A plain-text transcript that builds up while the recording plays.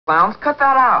clowns. Cut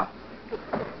that out.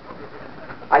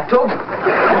 I told you.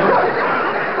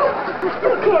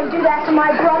 You can't do that to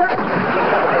my brother.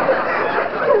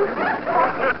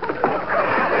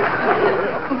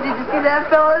 Did you see that,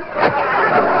 fellas?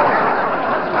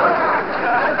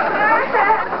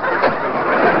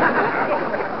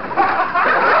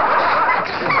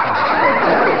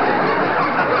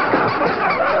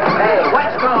 Hey,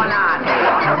 what's going on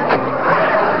here?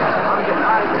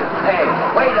 Hey,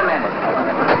 wait a minute.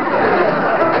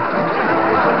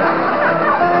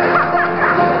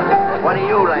 What are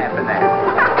you laughing at?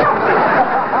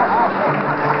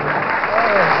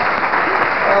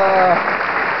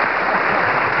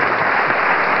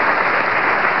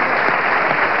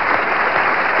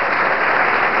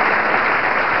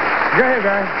 Go ahead,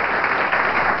 Barry.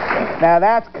 Now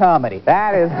that's comedy.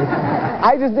 That is.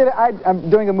 I just did it. I'm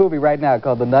doing a movie right now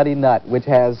called The Nutty Nut, which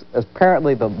has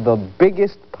apparently the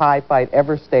biggest pie fight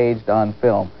ever staged on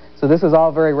film. So this is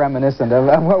all very reminiscent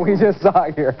of what we just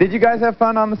saw here. Did you guys have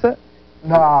fun on the set?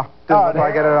 Nah, didn't look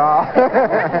like it at all.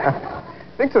 I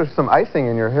think there's some icing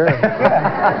in your hair.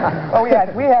 Oh, we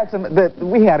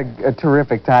had a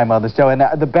terrific time on the show, and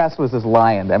the best was this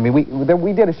lion. I mean, we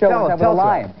did a show with a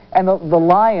lion, and the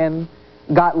lion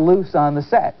got loose on the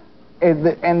set. And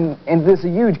this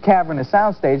huge cavernous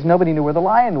soundstage, nobody knew where the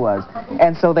lion was.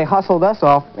 And so they hustled us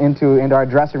off into our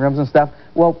dressing rooms and stuff.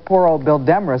 Well, poor old Bill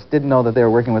Demarest didn't know that they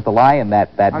were working with the lion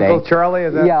that day. Uncle Charlie,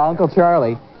 is that? Yeah, Uncle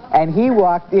Charlie. And he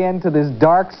walked into this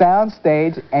dark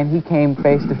soundstage, and he came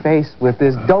face to face with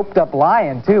this doped up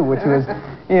lion, too, which was,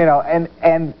 you know,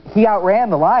 and he outran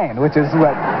the lion, which is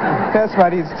what, that's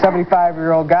what he's a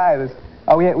 75-year-old guy.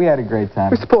 Oh, we had a great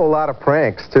time. We used to pull a lot of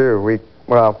pranks, too.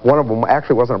 Well, one of them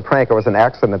actually wasn't a prank. It was an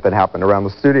accident that happened around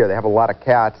the studio. They have a lot of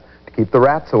cats to keep the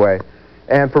rats away.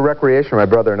 And for recreation, my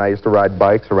brother and I used to ride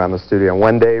bikes around the studio. And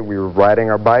one day, we were riding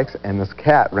our bikes, and this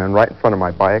cat ran right in front of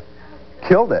my bike,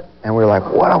 killed it. And we were like,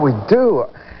 what do we do?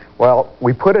 Well,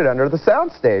 we put it under the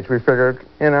soundstage. We figured,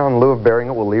 you know, in lieu of burying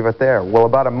it, we'll leave it there. Well,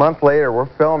 about a month later, we're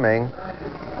filming,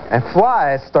 and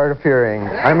flies start appearing.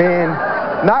 I mean,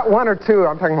 not one or two.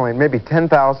 I'm talking like maybe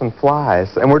 10,000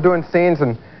 flies. And we're doing scenes,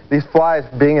 and these flies,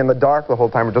 being in the dark the whole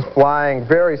time, are just flying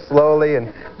very slowly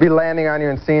and be landing on you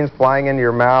in scenes, flying into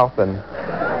your mouth. And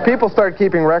people started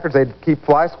keeping records. They'd keep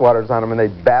fly squatters on them, and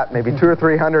they'd bat maybe 200 or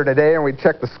 300 a day, and we'd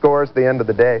check the scores at the end of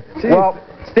the day. Jeez. Well,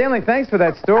 Stanley, thanks for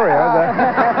that story.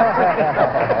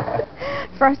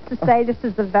 First to say, this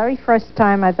is the very first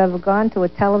time I've ever gone to a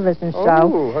television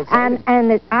show. Ooh,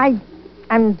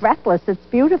 I'm breathless. It's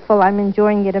beautiful. I'm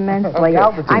enjoying it immensely.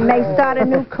 I may start a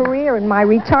new career in my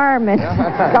retirement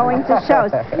going to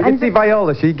shows. You can see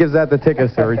Viola. She gives out the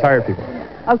tickets to retired people.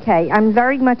 Okay, I'm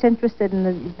very much interested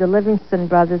in the Livingston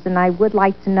brothers, and I would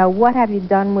like to know, what have you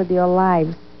done with your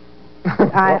lives?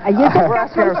 We're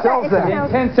asking ourselves that. In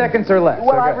 10 seconds or less.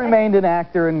 Well, I've remained an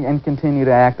actor and continue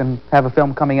to act, and have a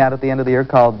film coming out at the end of the year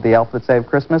called The Elf That Saved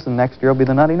Christmas, and next year will be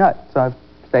The Nutty Nut. So I've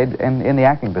stayed in the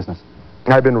acting business.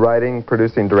 I've been writing,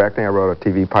 producing, directing. I wrote a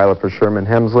TV pilot for Sherman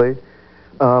Hemsley.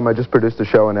 I just produced a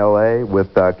show in L.A.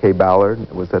 with Kay Ballard.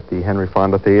 It was at the Henry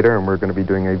Fonda Theater, and we're going to be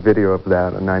doing a video of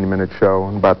that, a 90-minute show,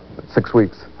 in about 6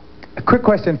 weeks. A quick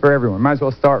question for everyone. Might as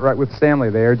well start right with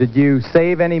Stanley there. Did you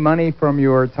save any money from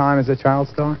your time as a child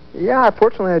star? Yeah,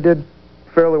 fortunately I did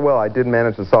fairly well. I did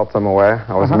manage to salt some away.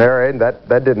 I was married. That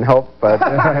didn't help, but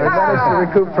I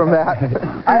managed to recoup from that.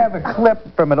 I have a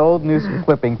clip from an old news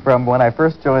clipping from when I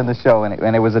first joined the show,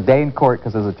 and it was a day in court,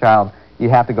 because as a child, you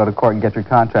have to go to court and get your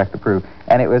contract approved.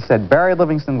 And it was said Barry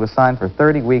Livingston was signed for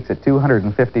 30 weeks at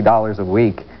 $250 a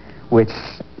week, which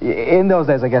in those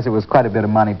days, I guess it was quite a bit of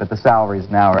money, but the salaries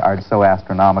now are so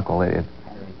astronomical. You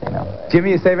know.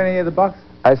 Jimmy, you save any of the bucks?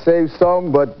 I saved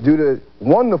some, but due to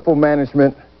wonderful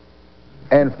management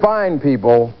and fine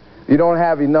people, you don't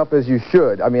have enough as you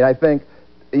should. I mean, I think,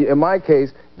 in my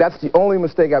case, that's the only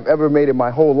mistake I've ever made in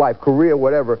my whole life, career,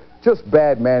 whatever, just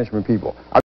bad management people.